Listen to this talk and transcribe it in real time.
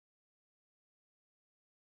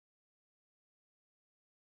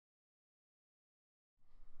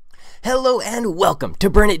Hello and welcome to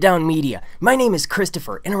Burn It Down Media. My name is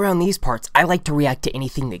Christopher, and around these parts, I like to react to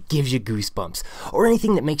anything that gives you goosebumps, or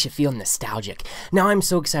anything that makes you feel nostalgic. Now I'm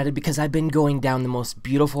so excited because I've been going down the most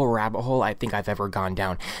beautiful rabbit hole I think I've ever gone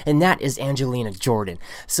down, and that is Angelina Jordan.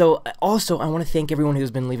 So also, I want to thank everyone who's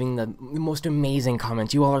been leaving the most amazing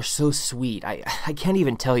comments. You all are so sweet. I can't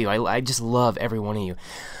even tell you. I just love every one of you.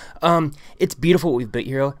 It's beautiful what we've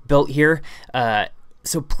built here.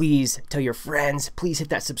 So please tell your friends, please hit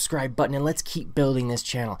that subscribe button, and let's keep building this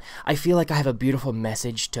channel. I feel like I have a beautiful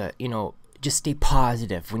message to, just stay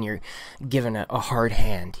positive when you're given a hard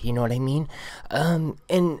hand, you know what I mean? And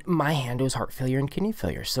my hand was heart failure and kidney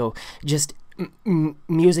failure, so just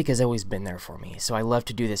music has always been there for me. So I love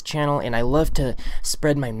to do this channel, and I love to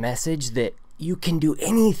spread my message that you can do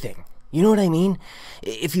anything, you know what I mean?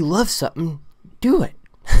 If you love something, do it.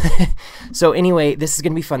 So anyway, this is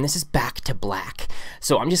gonna be fun. This is Back to Black,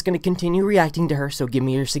 so I'm just gonna continue reacting to her, so give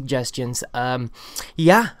me your suggestions.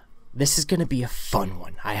 Yeah, this is gonna be a fun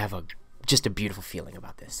one. I have just a beautiful feeling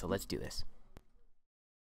about this, so let's do this.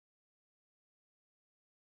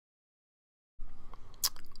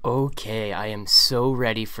 Okay, I am so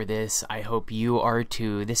ready for this. I hope you are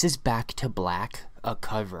too. This is Back to Black, a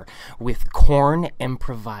cover with Korn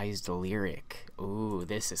improvised lyric. Ooh,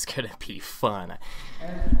 this is gonna be fun.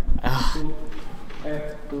 I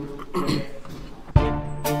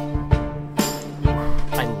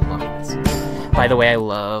love this. By the way,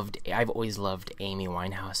 I've always loved Amy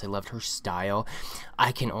Winehouse. I loved her style.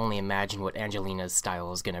 I can only imagine what Angelina's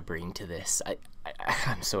style is gonna bring to this.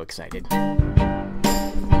 I'm so excited.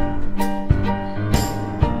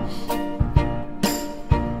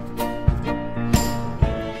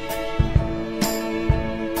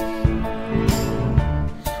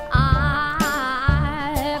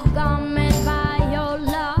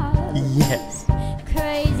 Yes.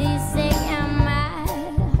 Crazy, sick, and mad.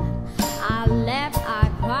 I laugh, I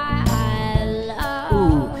cry, I love.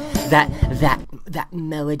 Ooh, that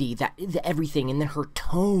melody, the everything, and then her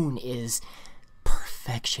tone is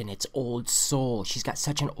perfection. It's old soul. She's got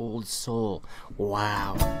such an old soul.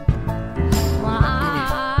 Wow. Well,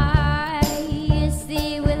 I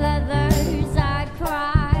see with others, I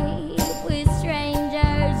cry. With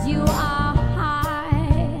strangers, you are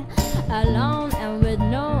high. Alone and with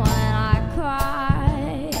no one.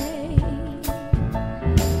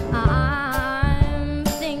 I'm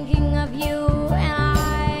thinking of you and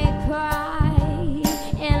I cry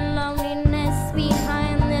in loneliness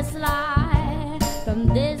behind this lie from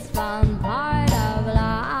this fun part of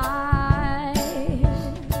life.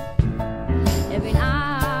 Every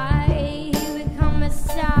night we come a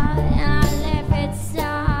star and I laugh at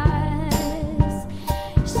stars.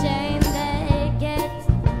 Shame they get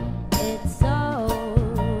it so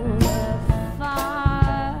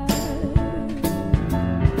far.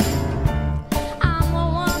 I'm the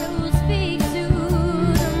one who speaks to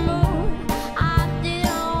the moon. I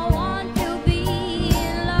didn't want to be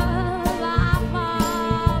in love. I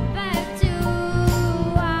fall back to,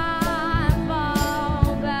 I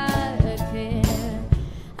fall back in,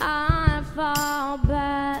 I fall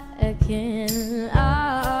back in love.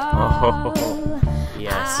 Oh,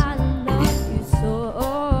 yes. I love you so.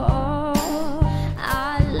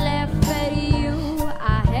 I laugh at you.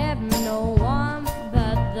 I have no one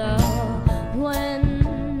but the one.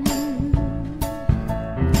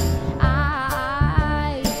 I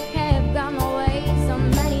have gone away so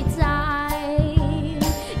many times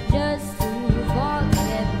just to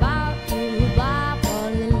forget about you, but I fall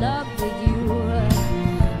in love with you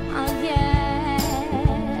again.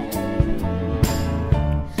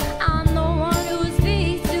 I'm the one who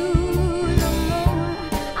speaks to the moon.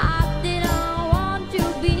 I didn't want to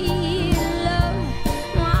be in love.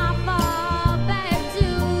 I fall back to.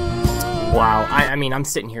 Wow, I mean, I'm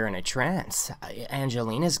sitting here in a trance.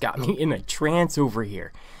 Angelina's got me in a trance over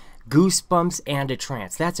here. Goosebumps and a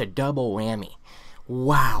trance. That's a double whammy.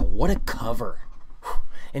 Wow, what a cover.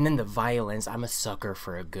 And then the violins. I'm a sucker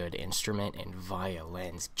for a good instrument, and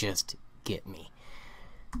violins just get me.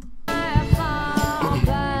 I fall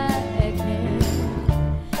back in.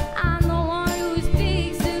 I'm the one who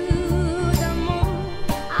speaks to the moon.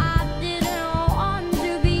 I didn't want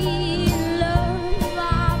to be in love.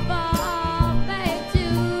 I fall back to.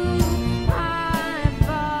 I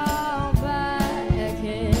fall back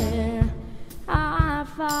in. I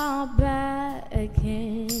fall back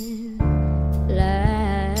in.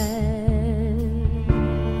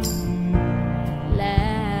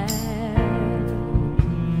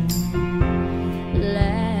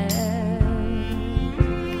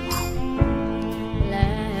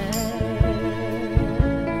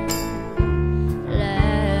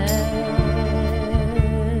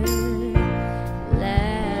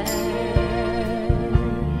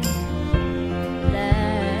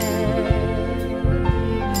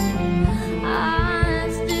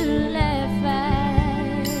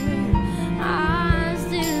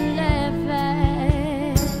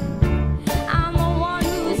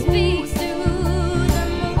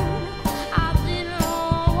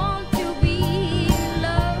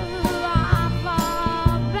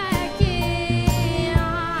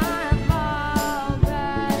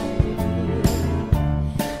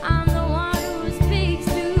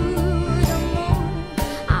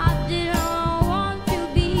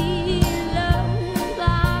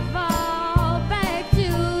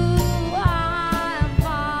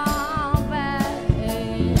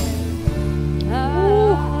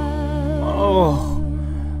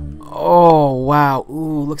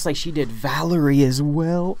 looks like she did Valerie as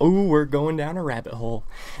well. Oh, we're going down a rabbit hole.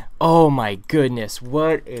 Oh my goodness,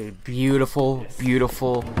 what a beautiful,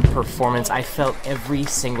 beautiful performance. I felt every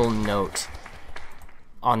single note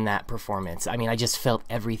on that performance. I mean, I just felt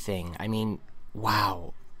everything. I mean,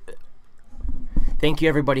 wow. Thank you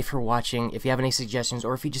everybody for watching. If you have any suggestions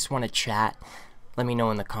or if you just want to chat, let me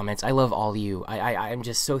know in the comments. I love all of you. I'm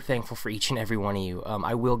just so thankful for each and every one of you.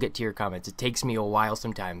 I will get to your comments. It takes me a while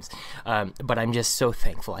sometimes, but I'm just so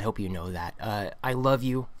thankful. I hope you know that. I love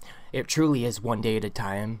you. It truly is one day at a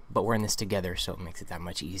time, but we're in this together, so it makes it that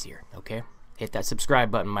much easier, okay? Hit that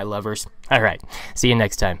subscribe button, my lovers. All right, see you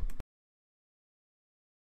next time.